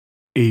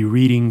A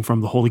reading from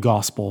the Holy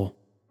Gospel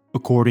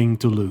according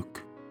to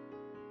Luke.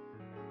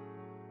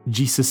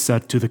 Jesus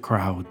said to the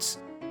crowds,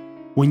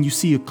 "When you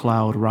see a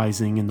cloud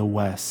rising in the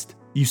west,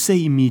 you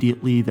say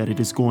immediately that it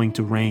is going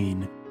to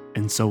rain,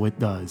 and so it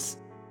does.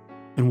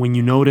 And when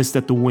you notice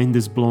that the wind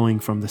is blowing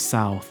from the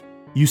south,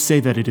 you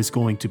say that it is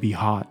going to be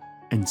hot,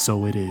 and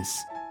so it is.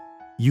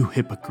 You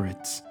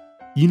hypocrites!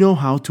 You know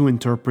how to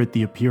interpret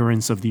the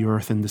appearance of the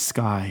earth and the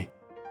sky.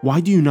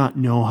 Why do you not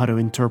know how to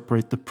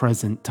interpret the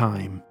present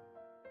time?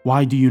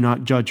 Why do you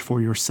not judge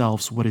for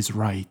yourselves what is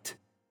right?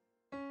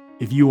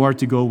 If you are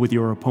to go with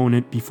your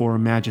opponent before a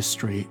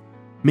magistrate,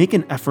 make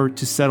an effort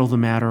to settle the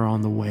matter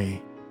on the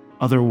way.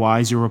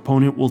 Otherwise, your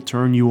opponent will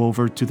turn you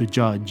over to the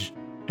judge,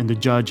 and the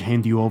judge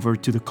hand you over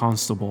to the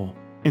constable,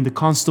 and the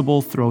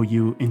constable throw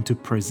you into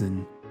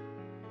prison.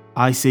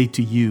 I say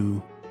to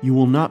you, you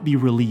will not be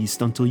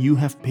released until you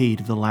have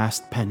paid the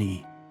last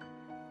penny."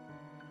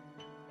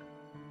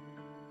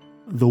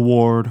 The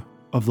word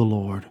of the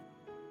Lord.